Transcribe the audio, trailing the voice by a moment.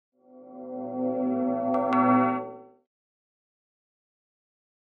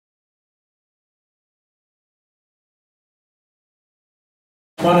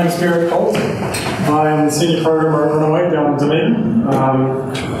My name is Beric Holt. I'm the senior programmer at Runaway down in Dunedin.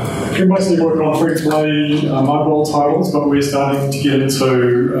 We mostly work on free-to-play mobile titles, but we're starting to get into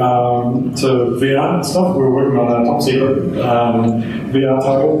to VR stuff. We're working on a top-secret VR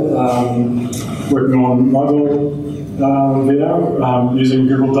title, working on mobile VR using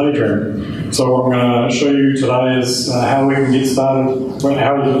Google Daydream. So what I'm going to show you today is how we can get started,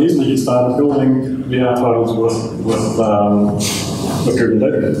 how we can easily get started building VR titles with Google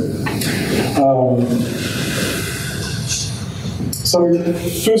Daydream. So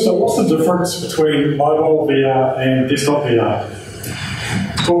first up, what's the difference between mobile VR and desktop VR?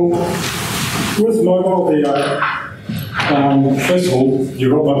 Well, with mobile VR, first of all,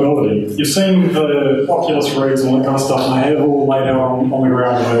 you've got mobility. You've seen the Oculus rigs and all that kind of stuff, and they have all laid out on the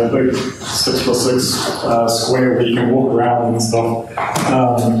ground in a big 6x6 square where you can walk around and stuff.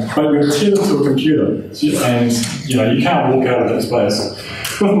 But you're tethered to a computer, and you can't walk out of that space.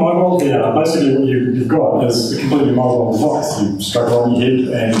 With mobile VR, basically what you've got is a completely mobile device. You strap it on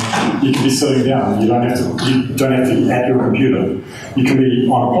your head and you can be sitting down. You don't have to be at your computer. You can be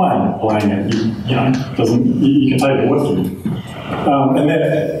on a plane playing it. You can take it with you. And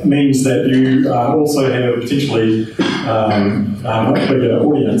that means that you also have potentially a much bigger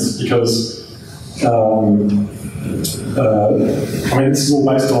audience because this is all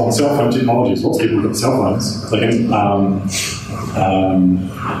based on cell phone technologies. Lots of people have got cell phones. They can,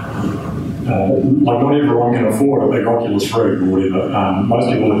 not everyone can afford a big Oculus rig or whatever. Most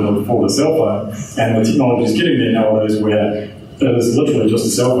people can afford a cell phone, and the technology is getting there nowadays where it is literally just a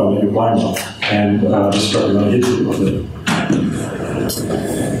cell phone that you're playing with and just strapping on a headset with it.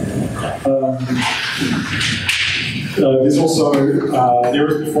 There's also there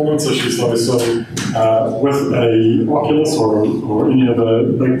is performance issues though. So with a Oculus or any of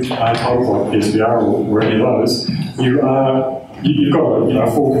the big titles like PSVR or any of those, you've got a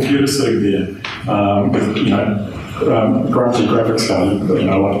full computer sitting there with granted graphics card,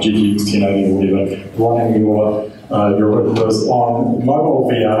 like GTX 1080 or whatever, running your whereas on mobile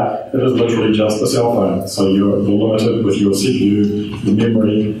VR, it is literally just a cell phone. So you're limited with your CPU, your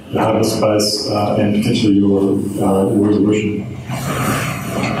memory, your hard disk space, and potentially your resolution.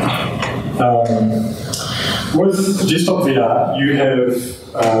 With desktop VR, you have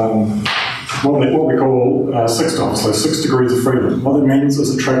what we call 6 dots, so 6 degrees of freedom. What that means is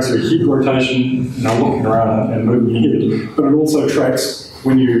it tracks your head rotation, looking around and moving your head, but it also tracks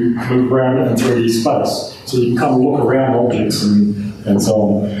when you move around in 3D space. So you can kind of look around objects and so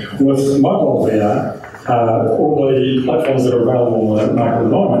on. With mobile VR, all the platforms that are available in the market at the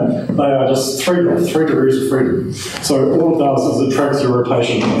moment, they are just 3 degrees of freedom. So all it does is it tracks your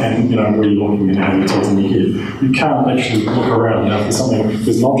rotation and where you're looking and how you're tilting your head. You can't actually look around. If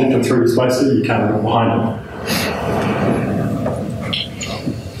there's an object in 3D space there, you can't look behind it.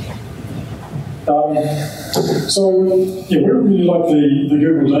 We really like the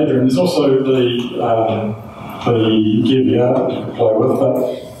Google Daydream. There's also the Gear VR to play with, but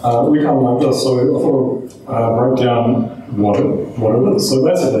we kind of like this. So I thought I broke down what it is. So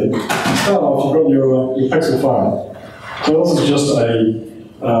basically, to start off, you've got your Pixel phone. So this is just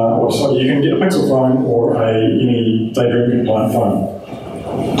you can get a Pixel phone or any Daydream compliant phone.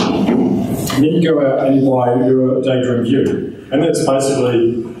 And then you go out and you buy your Daydream View, and that's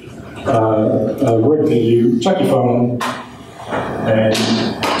basically a rig that you chuck your phone in and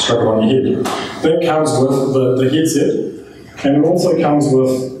strap it on your head. That comes with the headset, and it also comes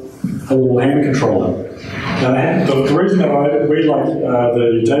with a little hand controller. Now, the reason that we like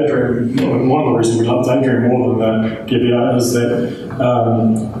the Daydream, one of the reasons we like Daydream more than the Gear VR is that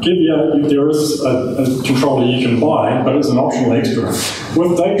Gear VR, there is a controller you can buy, but it's an optional extra.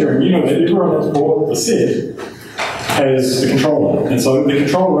 With Daydream, that everyone that's bought the set has the controller, and so the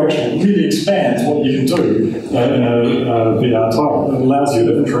controller actually really expands what you can do in a VR title. It allows you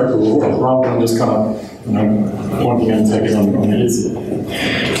to interact with the world rather than just kind of pointing and tapping on the headset.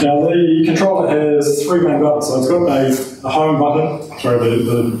 Now the controller has 3 main buttons. So it's got a home button. Sorry,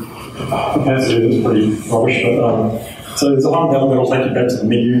 the capacity is pretty rubbish, but so there's a home button that will take you back to the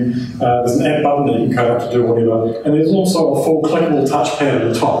menu. There's an app button that you can cut up to do whatever. And there's also a full clickable touchpad at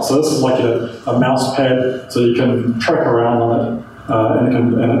the top. So this is like a mouse pad, so you can track around on it.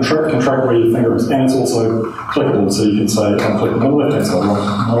 And it can track where your finger is. And it's also clickable, so you can say, I'm clicking on the left-hand side,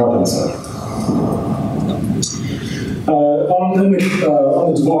 on the right-hand side. On the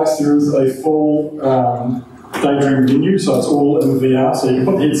device, there is a full Daydream menu, so it's all in VR, so you can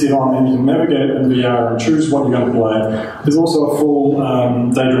put the headset on and you can navigate in VR and choose what you're going to play. There's also a full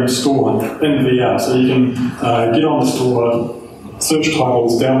Daydream store in VR, so you can get on the store, search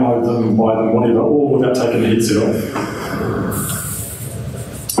titles, download them, buy them, whatever, all without taking the headset off.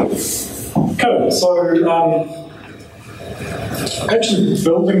 Okay, so actually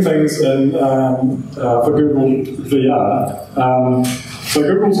building things in, for Google VR. So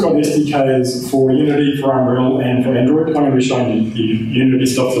Google's got SDKs for Unity, for Unreal, and for Android. I'm going to be showing you Unity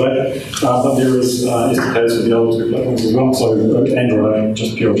stuff today, but there is SDKs for the other two platforms as well. So Android,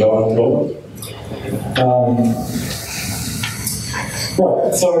 just pure Java development.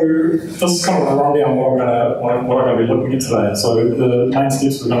 Right, so this is kind of a rundown what I'm going to be looking at today. So the main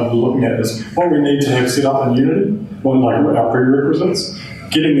steps we're going to be looking at is what we need to have set up in Unity, like our prerequisites,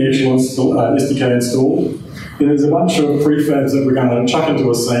 getting the actual SDK installed. Then there's a bunch of prefabs that we're going to chuck into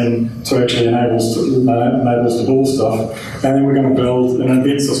a scene to actually enable us to build stuff. And then we're going to build an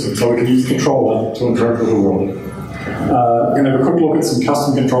event system so we can use the controller to interact with the world. We're going to have a quick look at some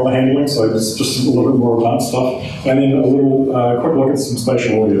custom controller handling, so it's just a little bit more advanced stuff, and then a little quick look at some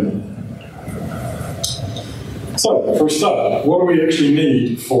spatial audio. So, for a start, what do we actually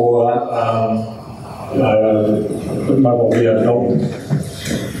need for mobile VR development?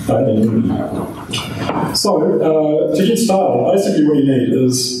 So, to get started, basically what you need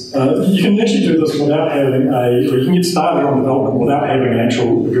is, you can actually do this without having or you can get started on development without having an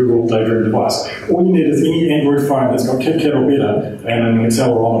actual Google Daydream device. All you need is any Android phone that's got KitKat or better and an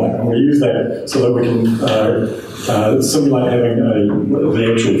accelerometer, and we use that so that we can simulate having the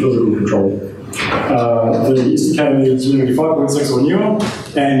actual physical control. The SDK needs Unity 5.6 or newer,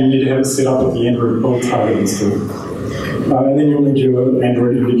 and you need to have it set up with the Android build target installed. And then you'll need your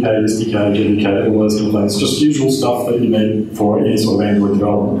Android NDK, SDK, JDK, all those kind of things. Just usual stuff that you need for any sort of Android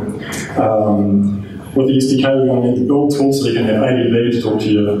development. With the SDK, you're going to need the build tool, so you can have ADB to talk to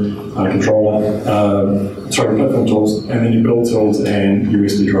your controller, platform tools, and then your build tools and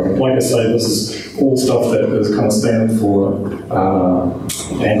USB drive. Like I say, this is all stuff that is kind of standard for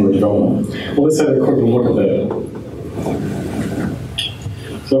Android development. Well, let's have a quick look at that.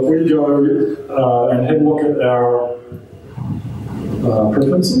 So if we go and have a look at our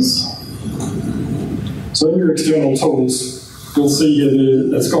preferences. So in your external tools, you'll see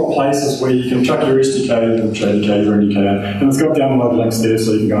here it's got places where you can chuck your SDK, or JDK, or NDK, and it's got download links there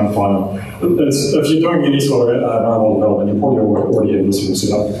so you can go and find them. If you're doing any sort of mobile development, you probably already have this all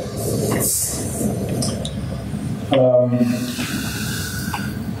set up.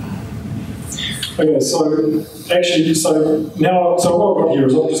 Okay, so actually, so what I've got here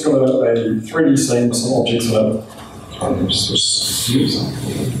is I've just got a 3D scene with some objects in it.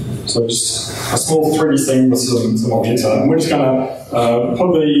 So just a small 3D scene with some objects in it. And we're just going to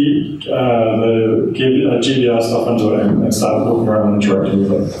put the GDR stuff into it and start looking around and interacting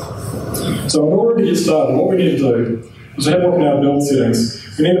with it. So in order to get started, what we need to do is have a look at our build settings.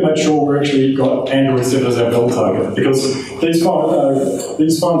 We need to make sure we've actually got Android set as our build target, because these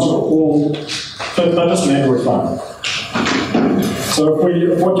phones are all, they're just an Android phone. So what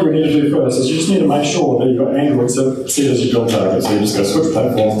you need to do first is you just need to make sure that you've got Android set as your build target. So you just go switch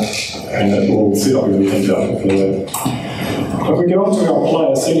platform and it will set up everything down for that. If we go onto our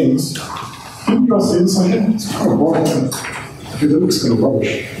player settings, can you guys see this on here? It's kind of bright. It looks kind of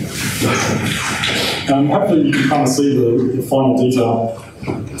rubbish. Hopefully you can kind of see the final detail.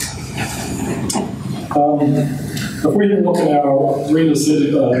 If we look at our render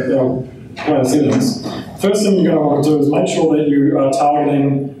our player settings, first thing you're going to want to do is make sure that you are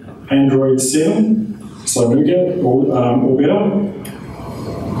targeting Android 7, so Nougat or better.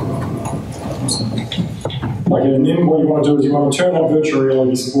 Okay, and then what you want to do is you want to turn on virtual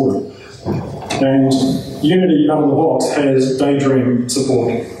reality support. And Unity out of the box has Daydream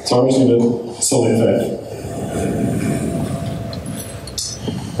support, so I just need to select that.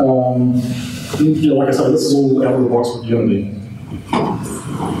 Yeah, like I said, this is all out of the box with Unity.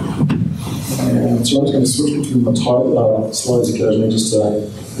 And so I'm just going to switch between my slides occasionally just to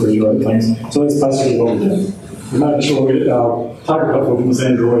reiterate things. So that's basically what we did. We made sure we our target platform was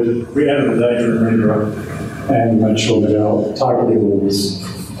Android, we added the Daydream renderer, and made sure that our target level was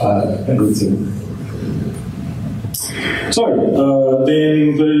Android 7. So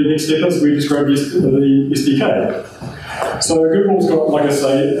then the next step is we describe the SDK. So Google's got, like I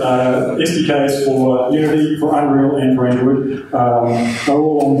say, SDKs for Unity, for Unreal, and for Android. They're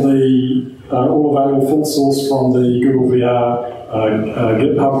all all available full source from the Google VR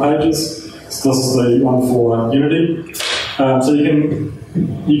GitHub pages. So this is the one for Unity. So you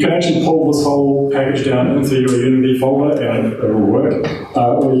can actually pull this whole package down into your Unity folder and it will work.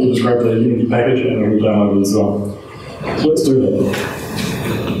 Or you can just grab the Unity package and it will download it as well. So let's do that.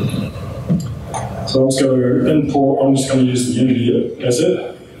 So I'm just going to import, I'm just going to use the Unity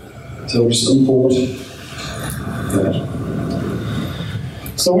asset. So we'll just import that.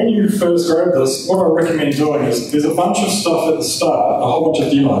 So when you first grab this, what I recommend doing is, there's a bunch of stuff at the start, a whole bunch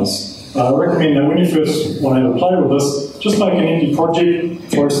of demos. I recommend that when you first want to play with this, just make an empty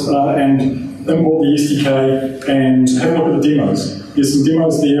project and import the SDK and have a look at the demos. There's some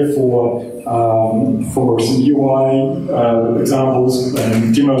demos there for some UI examples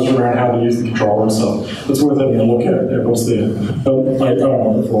and demos around how to use the controller and stuff. It's worth having a look at what's there. But I don't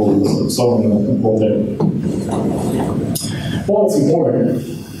know for all this, so I'm going to import that. While it's importing,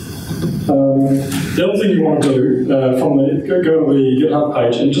 the other thing you want to do go to the GitHub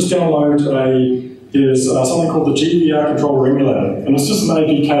page and just download there's something called the GDR controller emulator, and it's just an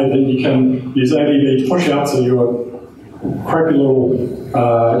APK that you can use ADB to push out to your crappy little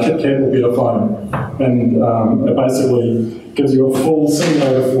KitKat or better phone, and it basically gives you a full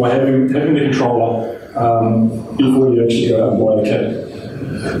simulator for having the controller before you actually go out and buy the kit.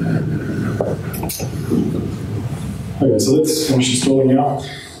 Okay, so that's finished installing now.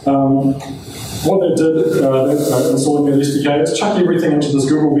 What that did, installing that SDK, is chuck everything into this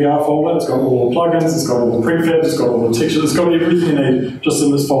Google VR folder. It's got all the plugins, it's got all the prefabs, it's got all the textures, it's got everything you need just in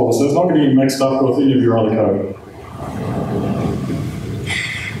this folder. So it's not going to be mixed up with any of your other code.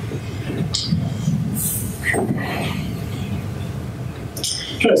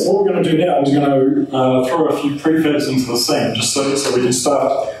 Okay, so what we're going to do now is we're going to throw a few prefabs into the scene, just so we can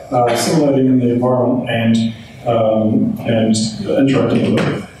start simulating in the environment and interacting with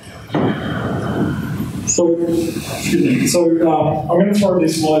it. So I'm going to throw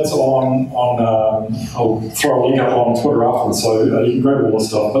these slides I'll throw a link up on Twitter afterwards, so you can grab all this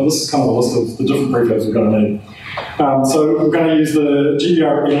stuff. But this is kind of a list of the different prefabs we're going to need. So we're going to use the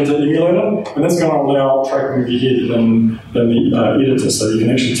GDR editor emulator, and that's going to allow tracking of your head in the editor, so you can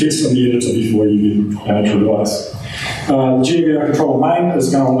actually test on the editor before you get an actual device. The GDR controller main is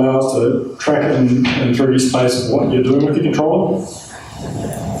going to allow us to track in 3D space what you're doing with your controller.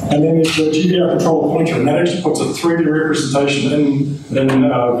 And then there's the GDR controller pointer, and that actually puts a 3D representation in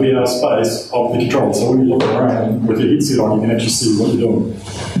VR space of the controller. So when you look around with your headset on, you can actually see what you're doing.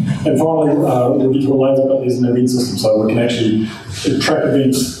 And finally, we'll get to it later, but there's an event system, so we can actually track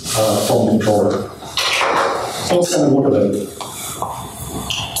events from the controller. So let's kind of look at that.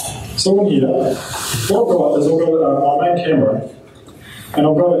 So in here, what I've got is I've got my main camera, and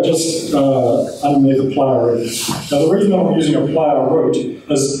I've got it just underneath a player root. Now the reason I'm using a player root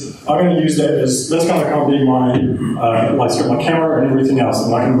is I'm going to use that as, that's going to kind of be my, like my camera and everything else,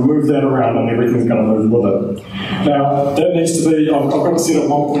 and I can move that around and everything's going to move with it. Now that needs to be, I've got to set it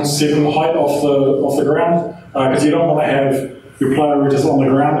 1.7 height off the ground, because you don't want to have your player root is on the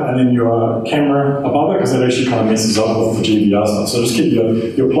ground and then your camera above it, because that actually kind of messes up with the GVR stuff. So just keep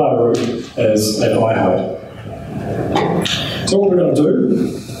your player root as at eye height. So what we're going to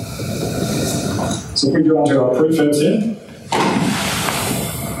do, so if we go onto our prefabs here,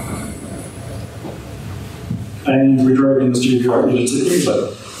 and we drag in this GVR editor emulator.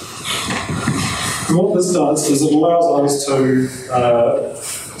 And what this does is it allows us to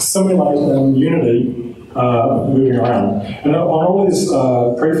simulate in Unity moving around. And on all these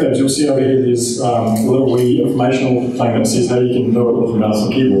prefabs, you'll see over here there's a little wee informational thing that says how you can do it with the mouse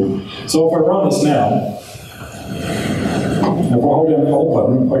and keyboard. So if I run this now, if I hold down the Alt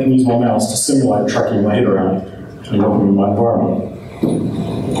button, I can use my mouse to simulate tracking my head around and working in my environment.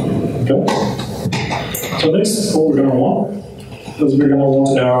 Okay? So next, what we're going to want is we're going to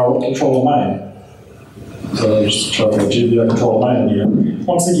want our controller main. So I'll just show our GVR controller main here.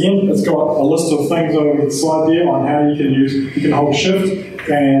 Once again, it's got a list of things over the side there on how you can hold Shift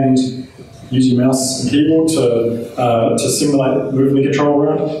and use your mouse and keyboard to simulate moving the controller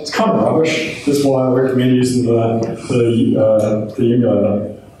around. It's kind of rubbish. That's why I recommend using the emulator.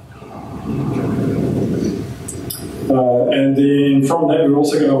 And then from that, we're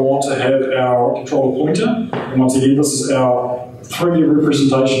also going to want to have our controller pointer. And once again, this is our 3D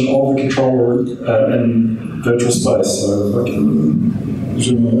representation of the controller in virtual space. So if I can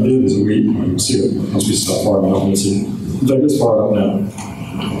zoom in there, there's a wee, you can see it once we start firing up. Let's see. In fact, let's fire up now.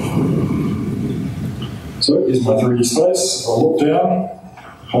 So here's my 3D space. I'll look down,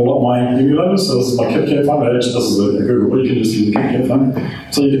 hold up my emulator. So this is my KitKat phone. Actually, this is a Google, but you can just use the KitKat phone.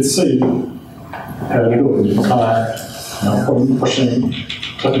 So you can see how to do it. You can kind of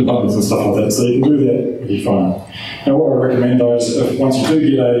clicking buttons and stuff like that. So you can do that with your phone. Now, what I recommend though is if once you do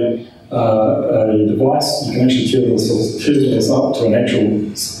get a device, you can actually tear this up to an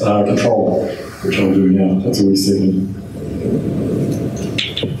actual controller, which I'll do now. That's a wee second.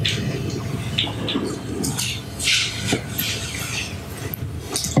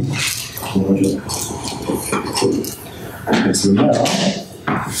 Okay, so now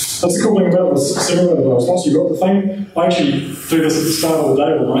That's the cool thing about this simulator though, is once you've got the thing, I actually do this at the start of the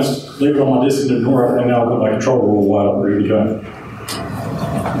day almost, leave it on my desk and ignore it, and now I've got my controller all wired up, ready to go.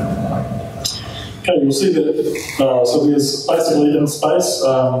 Okay, you'll see that, so there's basically in space,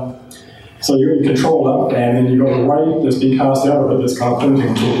 so you've got your control up, and then you've got the ray that's being cast out of it that's kind of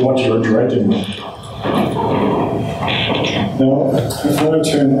pointing to what you're interacting with. Now, if I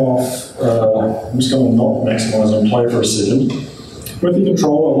turn off, I'm just going to not maximise and play for a second. With the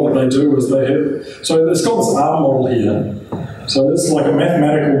controller, what they do is they have, so it's got this arm model here. So it's like a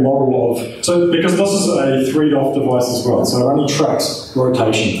mathematical model of, so because this is a 3-DOF device as well, so it only tracks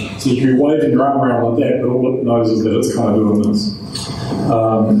rotation. So you can be waving your arm around like that, but all it knows is that it's kind of doing this.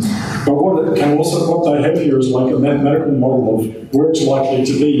 But what it can also, what they have here is like a mathematical model of where it's likely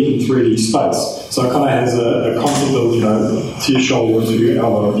to be in 3D space. So it kind of has a concept of, you know, to your shoulder and to your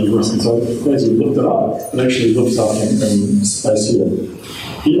elbow, your wrist. And so as you lift it up, it actually lifts up in space here.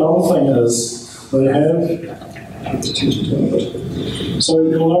 The other thing is they have, so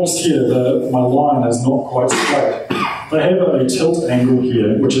you'll notice here that my line is not quite straight. They have a tilt angle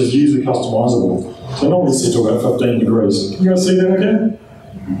here, which is user customizable. So normally set to about 15 degrees. Can you guys see that okay?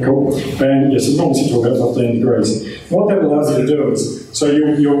 Cool. And yes, it's normally set to about 15 degrees. What that allows you to do is, so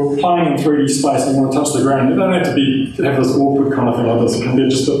you're playing in 3D space and you want to touch the ground. You don't have to have this awkward kind of thing like this. It can be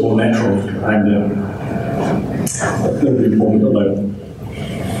just a bit more natural if you aim down. That'll be important a bit later.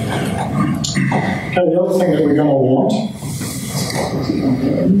 Okay, the other thing that we're going to want,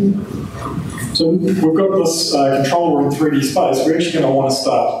 so we've got this controller in 3D space, we're actually going to want to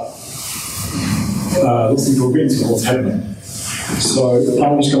start listening to events of what's happening. So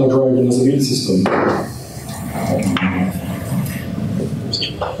I'm just going to drag in this event system.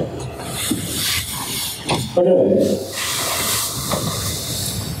 Okay.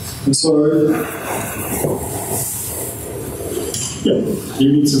 And so, yeah, the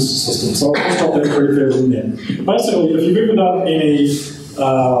event system. So I'll stop that prefab in there. Basically, if you've ever done any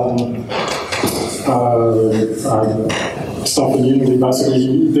stuff in Unity,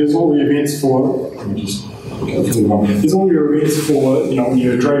 basically, there's all the events for, there's all your events for, you know, when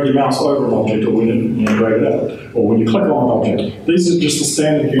you drag your mouse over an object or when you drag it out, or when you click on an object. These are just the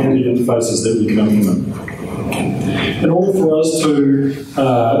standard Unity interfaces that you can implement. In order for us to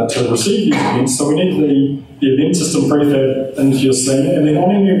receive these events, so we need the event system prefab into your scene, and then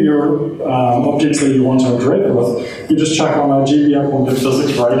on any of your objects that you want to interact with, you just chuck on a GBA pointer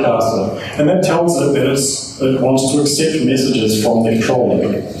physics raycaster, and that tells it that it wants to accept messages from the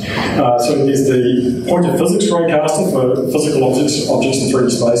controller. So there's the pointer physics raycaster for physical objects in 3D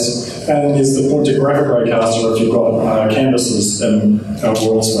space, and there's the pointer graphic raycaster if you've got canvases in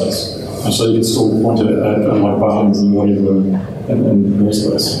world space. And so you can still point it at like buttons and whatever in world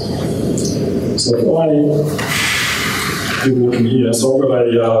space. So if I do look in here, so I've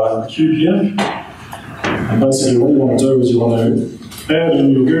got a cube here, and basically what you want to do is you want to add in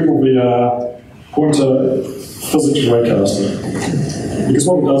your Google VR pointer physics raycaster. Because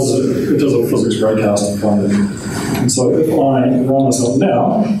what it does is it does a physics raycaster kind of. And so if I run this up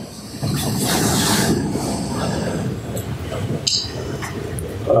now,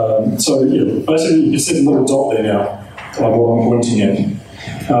 so yeah, basically you can see the little dot there now, like what I'm pointing at.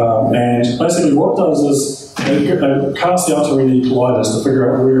 And basically what it does is it casts out to any colliders to figure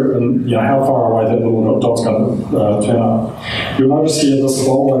out where and how far away that little dot's going to turn up. You'll notice here this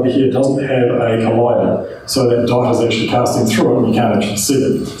bowl over here doesn't have a collider, so that dot is actually casting through it and you can't actually see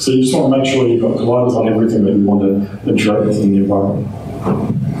it. So you just want to make sure you've got colliders on everything that you want to interact with in the environment.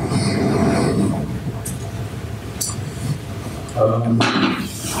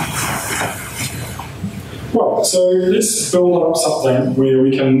 Right, so let's build up something where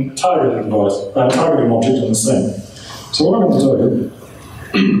we can target an object in the scene. So what I'm going to do,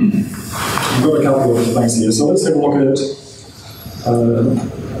 I've got a couple of things here. So let's have a look at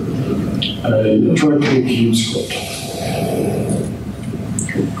an interactive cube script.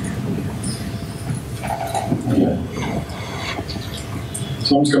 Okay. So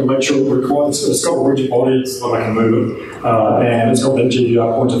I'm just going to make sure it's got a rigid body so that I can move it. And it's got that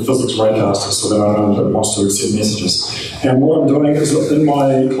GVR pointer physics raycaster so that I know that it wants to accept messages. And what I'm doing is in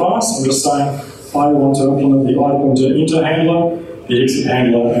my class, I'm just saying I want to implement the I pointer enter handler, the exit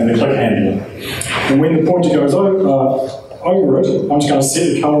handler, and the click handler. And when the pointer goes over it, I'm just going to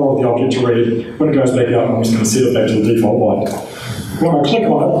set the color of the object to red. When it goes back out, I'm just going to set it back to the default white. When I click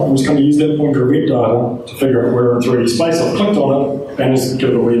on it, I'm just going to use that pointer event data to figure out where in 3D space I've clicked on it and just give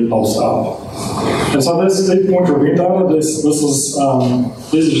it a red pulse up. And so this is the pointer event data. These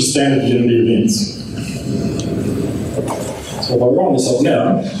are just standard Unity events. So if I run this up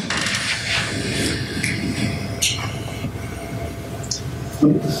now,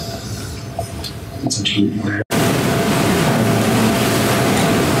 That's actually rare.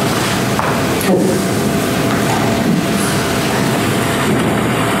 Cool.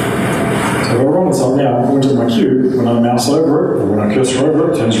 So if I run this up now, I'm going to my cube. When I mouse over it, or when I cursor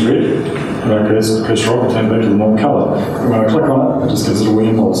over it, it turns red. When I cursor over it, it turns back to the normal colour. And when I click on it, it just gives it a wee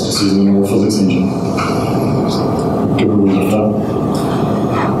impulse, just using the normal physics engine. So give it a wee lift up.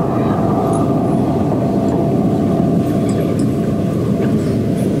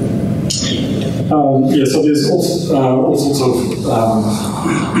 Yeah, so there's all sorts of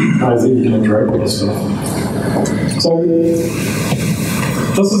ways that you can interact with this stuff. So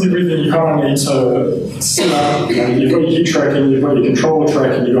this is everything you kind of need to set up. You've got your heat tracking, you've got your controller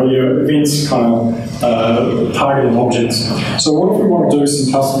tracking, you've got your events kind of targeting objects. So what if we want to do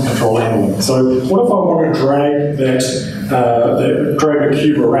some custom control handling? So what if I want to drag drag a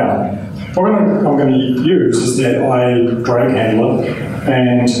cube around? What I'm going to use is that I drag handler,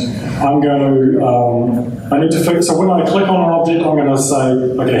 and I'm going to, I need to figure, so when I click on an object, I'm going to say,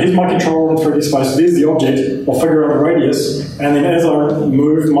 okay, here's my controller in 3D space, there's the object, I'll figure out the radius, and then as I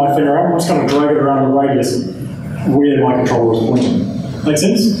move my finger up, I'm just going to drag it around the radius where my controller is pointing. Make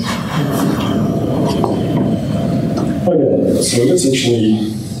sense? Okay, so let's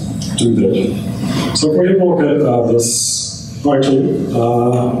actually do that. So if we have a look at this, actually,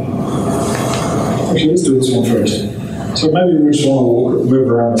 let's do this one first. So maybe we just want to move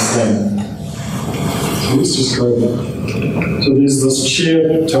around the scene. So let's just go there. So there's this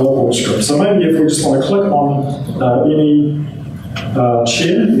chair teleport script. So maybe if we just want to click on any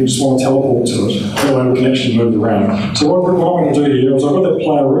chair, you just want to teleport to it. That way we can actually move around. So what I'm going to do here is I've got that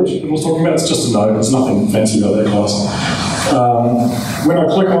player root I was talking about. It's just a node. There's nothing fancy about that class. When I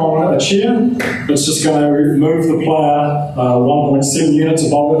click on a chair, it's just going to move the player 1.7 units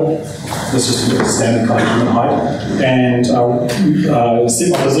above it. That's just a standard kind of human height. And set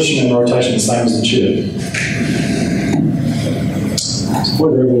my position and rotation the same as the chair. So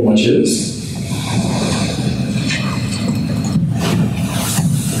I'll grab all my chairs.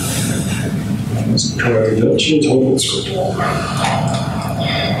 Let's try the chair teleport script.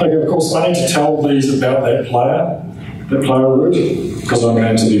 Okay, of course, I need to tell these about that player root, because I'm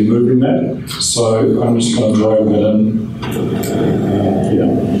going to be moving that. So I'm just going to drag that in.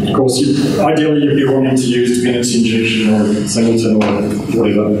 Yeah. Of course, ideally you'd be wanting to use dependency injection or singleton or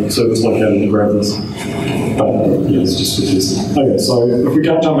whatever service located to grab this. But yeah, it's just for testing. Okay, so if we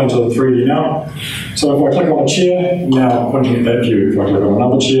can't jump into the 3D now, so if I click on a chair, now I'm pointing at that view. If I click on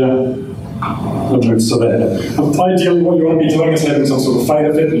another chair, it moves to that. Ideally, what you want to be doing is having some sort of fade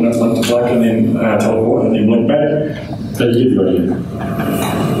effect, you know, like to black and then teleport and then blink back. But you get the idea.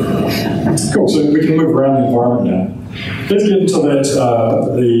 Cool, so we can move around the environment now. Let's get into that,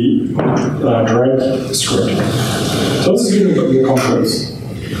 the drag script. So this is giving a bit more context.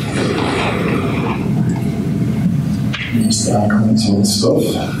 Just comments on this stuff.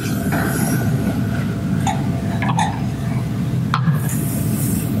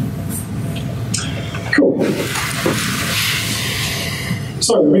 Cool.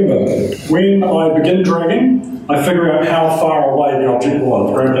 So remember, when I begin dragging, I figure out how far away the object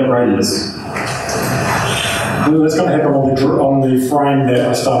was, grab that radius. And that's going to happen on the frame that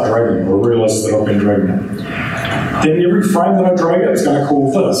I start dragging, or realize that I've been dragging it. Then every frame that I drag it, it's going to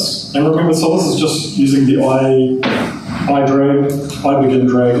call this. And remember, so this is just using the I drag, I begin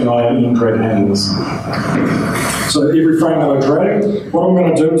drag, and I end drag handlers. So every frame that I drag, what I'm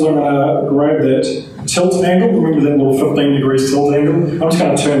going to do is I'm going to grab that tilt angle. Remember that little 15 degrees tilt angle? I'm just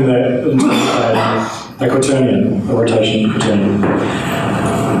going to turn that into a quaternion, a rotation quaternion.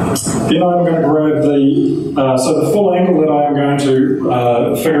 Then I'm going to grab the full angle that I'm going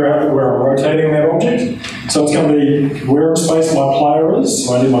to figure out where I'm rotating that object. So it's going to be where in space my player is.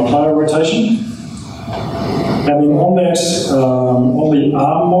 So I need my player rotation. And then on that, on the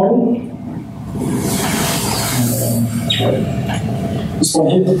arm model, that's right. This one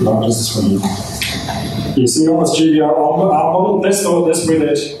here, no, just this one here. You see on this GBR arm model, that's where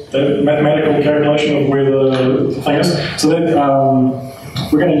that mathematical calculation of where the thing is. So that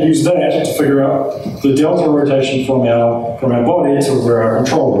we're going to use that to figure out the delta rotation from our body to where our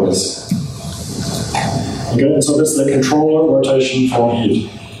controller is. Okay, so that's the controller rotation from head.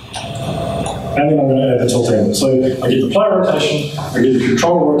 And then I'm going to add the tilt angle. So I get the player rotation, I get the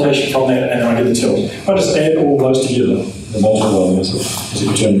controller rotation from that, and then I get the tilt. I just add all those together, the multiply them as a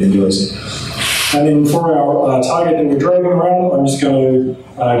quaternion goes. And then for our target that we're dragging around, I'm just going to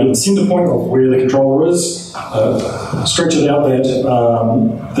get the center point of where the controller is, stretch it out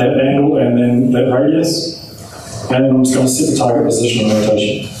that angle and then that radius, and then I'm just going to set the target position and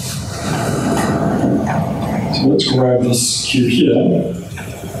rotation. So let's grab this cube here.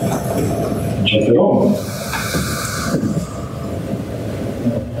 check that on.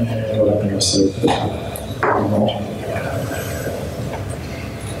 And I don't think I saved it. Not.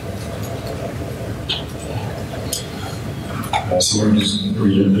 So we'll just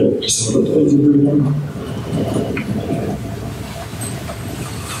read a bit, just so that there's a breathing.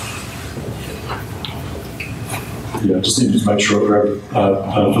 Yeah, just need to make sure it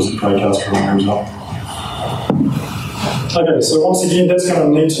grab physical playcast from the result. Okay, so once again, that's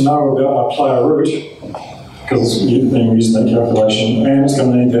going to need to know about our player root, because it's being used in that calculation, and it's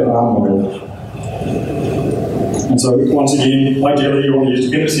going to need that arm model. And so, once again, ideally you want to use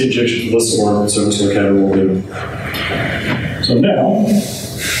dependency injection for this or service locator or whatever. So now,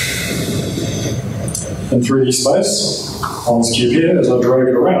 in 3D space, on this cube here, as I drag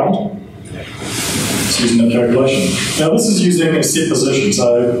it around, it's using that calculation. Now this is using a set position, so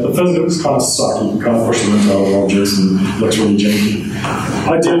the physics kind of suck. You can kind of push them into other objects and it looks really janky.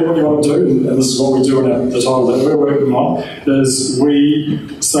 Ideally what you want to do, and this is what we do in the title that we're working on, is we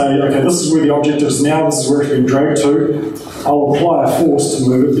say, okay, this is where the object is now, this is where it's been dragged to. I'll apply a force to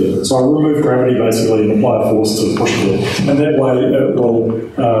move it there. So I remove gravity basically and apply a force to push it there. And that way it will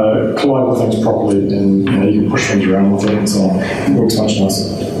collide with things properly and you can push things around with it and so on. It works much nicer.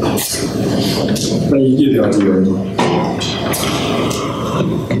 But you get the idea anyway.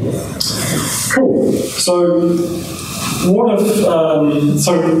 Cool. So what if,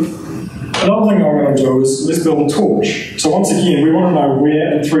 another thing I'm going to do is let's build a torch. So once again, we want to know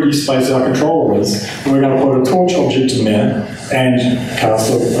where in 3D space our controller is. And we're going to put a torch object in there and cast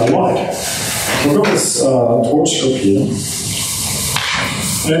a light. So we've got this torch up here.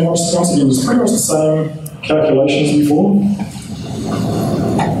 And once again, it's pretty much the same calculations as before.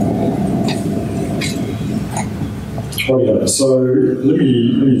 Okay, so let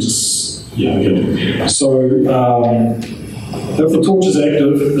me just, yeah, okay. So, if the torch is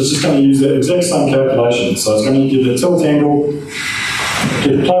active, it's just going to use the exact same calculation. So it's going to give the tilt angle,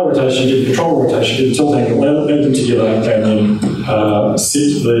 get the player rotation, get the controller rotation, get the tilt angle, add them together, and then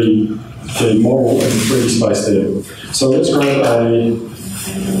set the model in 3D space there. So let's grab a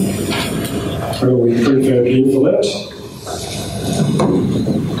prefab here for that.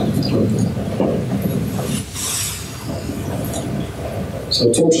 So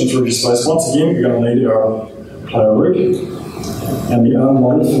torch in 3D space. Once again, we're going to need our player rig and the arm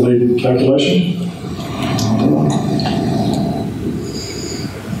model for the calculation.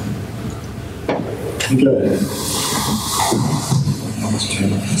 Okay. Let's turn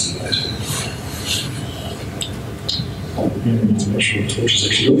off this light. We need to make sure the torch is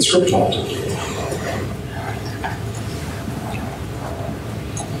actually got the script on it.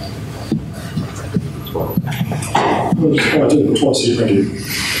 Oh, I did it twice here, thank you.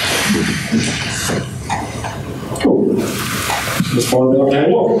 Cool. Let's find out how to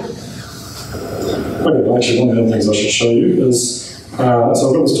look. Okay, actually one of the other things I should show you is, so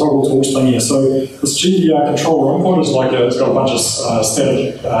I've got this toggle torch thing here. So this GDR controller input is like it's got a bunch of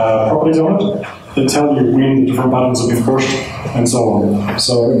static properties on it that tell you when the different buttons have been pushed and so on.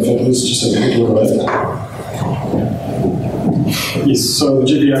 So in fact, let's just have a quick look at that. Yes, so the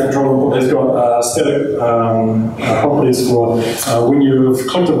GDR controller has got static properties for when you've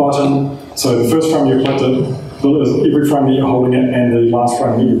clicked a button, so the first time you clicked it, every frame that you're holding it, and the last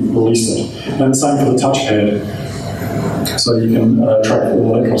frame that you've released it. And the same for the touchpad. So you can track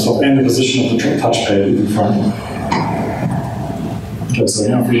all that kind of stuff, and the position of the touchpad in front. Okay, so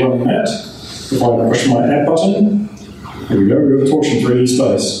now if we run that, if I push my add button, here we go, we've got a torch in 3D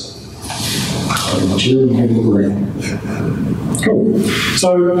space. Very much here and have a look around. Cool. So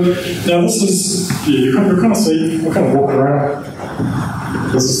now this is, yeah, you can kind of see, we'll kind of walk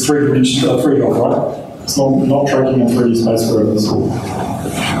around. This is 3D, 3D, right? It's not tracking in 3D space wherever it's all.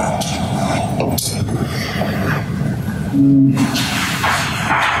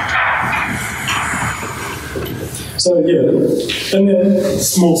 So yeah, in that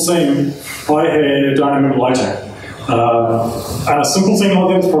small scene, I had dynamic lighting. And a simple thing like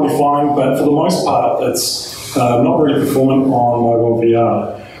that is probably fine, but for the most part, it's not very performant on mobile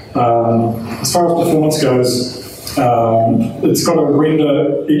VR. As far as performance goes, it's got to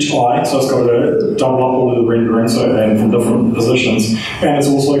render each eye, so it's got to double up all of the rendering and from different positions, and it's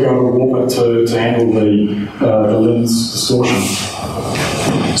also going to warp it to handle the lens distortion.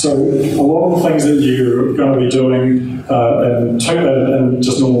 So a lot of the things that you're going to be doing in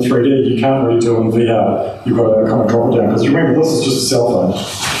just normal 3D, you can't really do in VR. You've got to kind of drop it down, because remember, this is just a cell phone.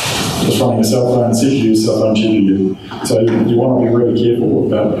 Just running a cell phone, CPU, cell phone, GPU. So you want to be really careful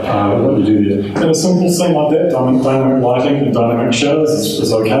about what you do there. In a simple thing like that, dynamic lighting and dynamic shadows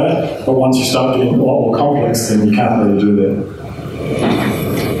is okay, but once you start getting a lot more complex, then you can't really do that.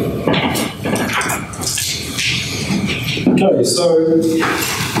 Okay, so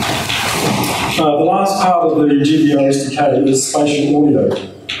the last part of the GVR SDK is spatial audio.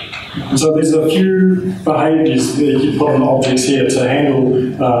 And so there's a few behaviours that you put on objects here to handle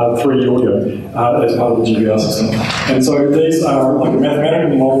 3D audio as part of the GVR system. And so these are like a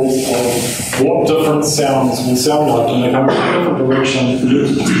mathematical model of what different sounds will sound like when they come from a different direction, a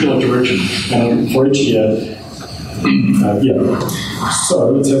particular direction. And for each year,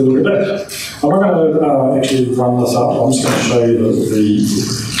 so let's have a look at that. I'm not going to actually run this up, I'm just going to show you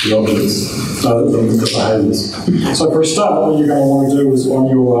the objects, the behaviours. So for a start, what you're going to want to do is on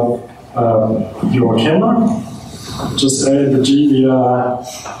your camera, just add the GVR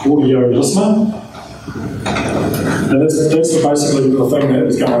audio listener. And that's basically the thing that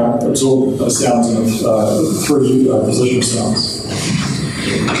is going to absorb the sounds of 3D position sounds.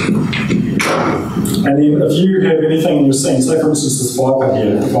 And then if you have anything in your scene, say for instance this viper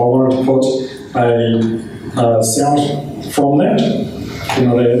here, if I wanted to put a sound from that,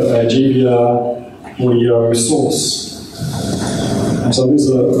 a GVR audio source. And so there's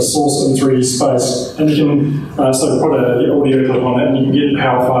a source in 3D space, and you can so put an audio clip on it, and you can get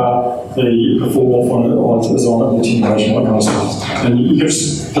how far the fall off is on it, attenuation, that kind of stuff. And you can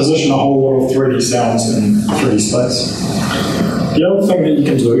just position a whole lot of 3D sounds in 3D space. The other thing that you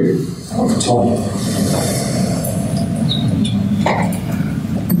can do, the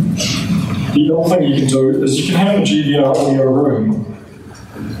other thing you can do is you can have a GVR audio room.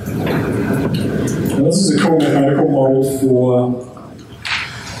 And this is a cool mathematical model for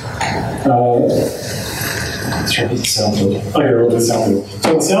let's try to get the sound field. Okay, we'll do the sound field. So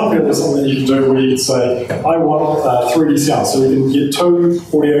the sound field is something you can do where you can say, I want 3D sound. So you can get two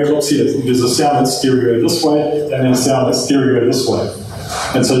audio clips here. There's a sound that's stereo this way, and then a sound that's stereo this way.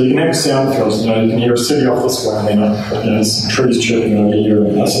 And so you can have sound fields, you can hear a city off this way, and then some trees chirping over here,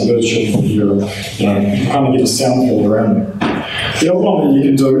 and some birds chirping over here, you kind of get a sound field around it. The other one that you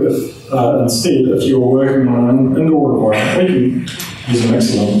can do if, instead, if you're working on an indoor environment, we can use an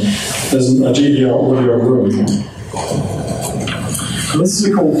excellent, there's a GVR audio room. And this is a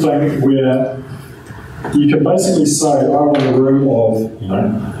cool thing where you can basically say, I want a room of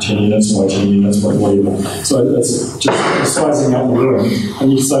 10 units by 10 units by whatever. So it's just sizing up the room.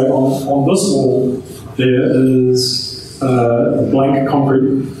 And you can say, on this wall, there is a blank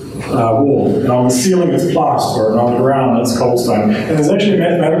concrete wall. And on the ceiling, it's plaster, and on the ground, it's cobblestone. And there's actually a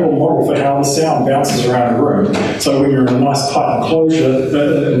mathematical model for how the sound bounces around a room. So when you're in a nice tight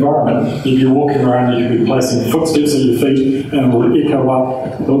enclosure environment, if you're walking around, you can be placing footsteps at your feet, and it will echo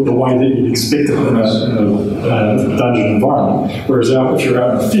up the way that you'd expect it in a dungeon environment. Whereas if you're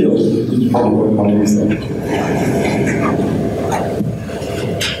out in the field, you probably wouldn't want to use that.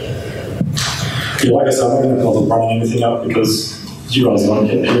 Yeah, like I said, I'm not going to bother running anything up because you guys won't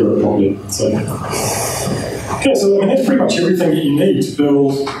hear it probably. So. Okay, so that's pretty much everything that you need to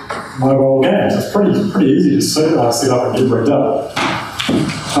build mobile games. It's pretty easy to set up and get rigged up.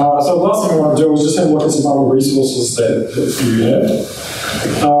 So the last thing I want to do is just have a look at some other resources that you have.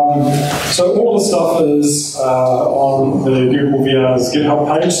 So all the stuff is on the Google VR's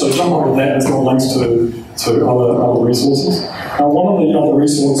GitHub page, so jump over that, it's got links to other resources. One of the other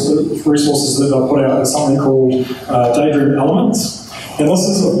resources that I put out is something called Daydream Elements. And this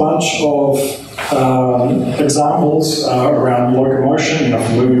is a bunch of examples around locomotion,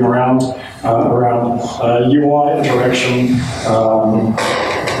 moving around, UI interaction.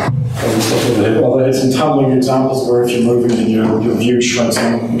 They had some tumbling examples where if you're moving and your view shrinks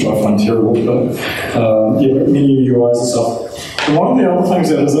in, which I find terrible, but many UIs and stuff. And one of the other things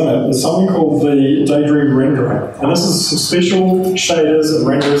that is in it is something called the Daydream rendering. And this is some special shaders and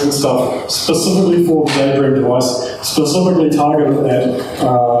renderers and stuff specifically for the Daydream device, specifically targeted at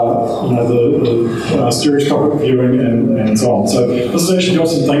the stereoscopic viewing and so on. So this has actually got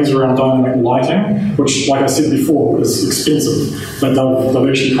some things around dynamic lighting, which, like I said before, is expensive. But they've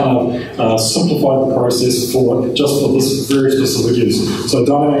actually kind of simplified the process for this very specific use. So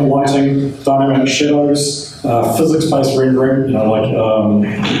dynamic lighting, dynamic shadows, physics-based rendering, like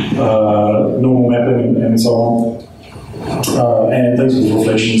normal mapping and so on, and things with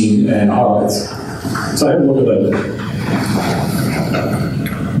reflections and highlights. So have a look at that.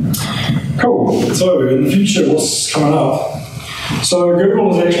 Cool. So in the future, what's coming up? So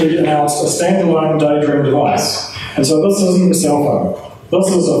Google has actually announced a standalone Daydream device, and so this isn't a cell phone. This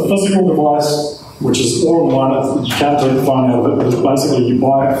is a physical device which is all in one. You can't take the phone out of it, but basically you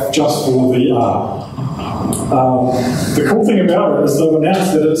buy it just for VR. The cool thing about it is they've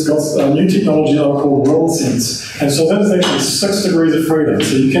announced that it's got a new technology called WorldSense, and so that is actually 6 degrees of freedom.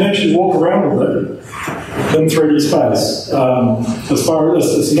 So you can actually walk around with it in 3D space. As far as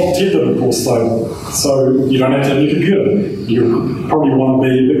it's not tethered, of course, though, so you don't have to have your computer. You probably want to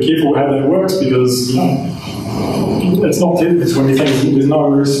be a bit careful how that works because it's not tethered to anything. There's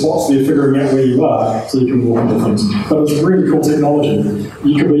no spots there figuring out where you are, so you can walk into things. But it's really cool technology.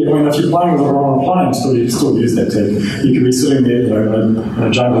 You could be, I mean, if you're playing with it on a plane, you can still use that tech. You could be sitting there, in a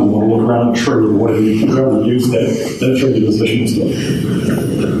jungle or look around a tree or whatever. You can be able to use that 3D vision stuff.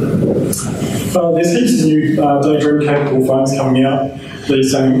 There's heaps of new Daydream capable phones coming out. The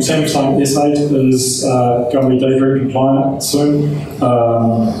Samsung S8 is going to be Daydream compliant soon.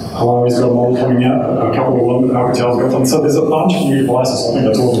 Huawei's got a model coming out, a couple of them, Alcatel's got them. So there's a bunch of new devices. I think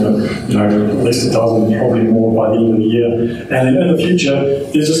I told you, at least a dozen, probably more by the end of the year. And in the future,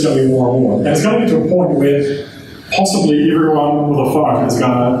 there's just going to be more and more. And it's going to get to a point where possibly everyone with a phone is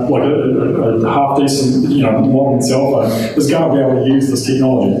going to, like a half-decent, modern cell phone, is going to be able to use this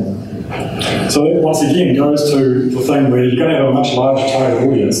technology. So that once again goes to the thing where you're going to have a much larger target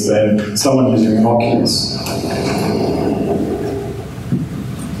audience than someone using an Oculus.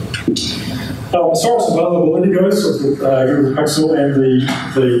 As far as availability goes with Google Pixel and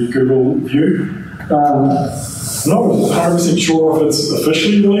the Google View, I'm not 100% sure if it's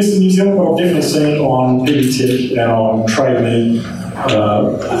officially released in New Zealand, but I've definitely seen it on PD Tech and on Trade Me. I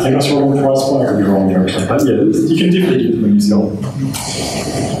think I saw it on the price point, I could be wrong there, but yeah, you can definitely get them in New Zealand.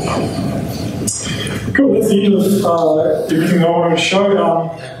 Cool, that's the end of everything I wanted to show.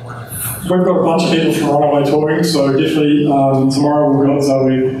 We've got a bunch of people from Runaway talking, so definitely tomorrow we've got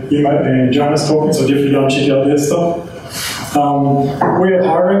Zoe, Emma and Jonas talking, so definitely go and check out their stuff. We're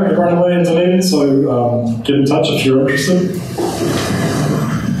hiring at Runaway in Dunedin, so get in touch if you're interested.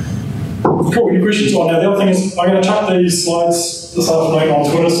 Cool, any questions? Now the other thing is, I'm going to chuck these slides this afternoon on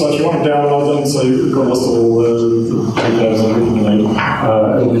Twitter, so if you want to download them, so you've got a list of all the details and everything you need.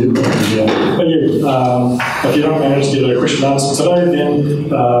 It'll be But yeah, if you don't manage to get a question answered today,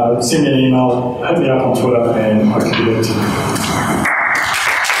 then send me an email, hit me up on Twitter, and I can get it to you.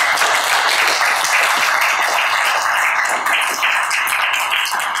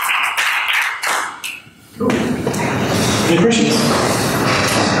 Cool. Any questions?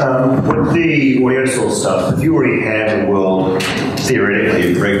 With the audio source stuff, if you already have a world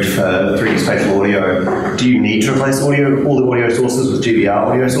theoretically rigged for 3D spatial audio, do you need to replace all the audio sources with GBR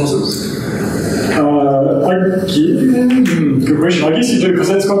audio sources? Good question. I guess you do, because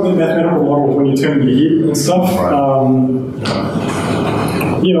that's got the mathematical model when you turn your head and stuff. Right.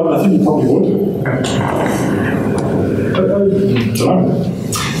 Yeah, I think you probably would. I don't know.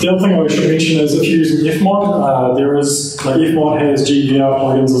 The other thing I should mention is if you're using Fmod, Fmod has GBR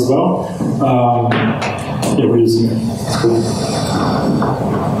plugins as well. Yeah, we're using it. It's cool.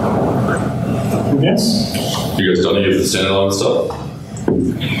 Anything else? You guys done any of the standalone stuff?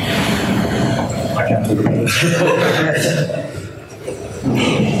 I can't talk about it.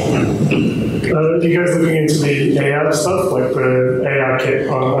 Are you guys looking into the AR stuff, like the AR kit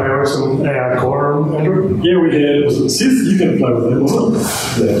on iOS and AR Core on Android? Yeah, we had. Was it Seth? You can play with it, wasn't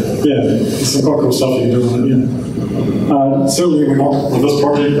it? Yeah. There's some quite cool stuff you can do with it, yeah. Certainly we're not with this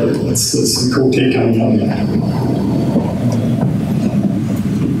project, but it's some cool tech coming out there.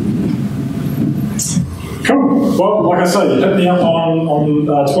 Cool. Well, like I say, hit me up on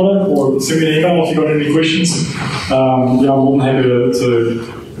Twitter or send me an email if you've got any questions. I'm more than happy to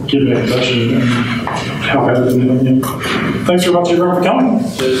get back in touch and help out with anything. Thanks very much, everyone, for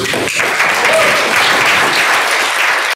coming.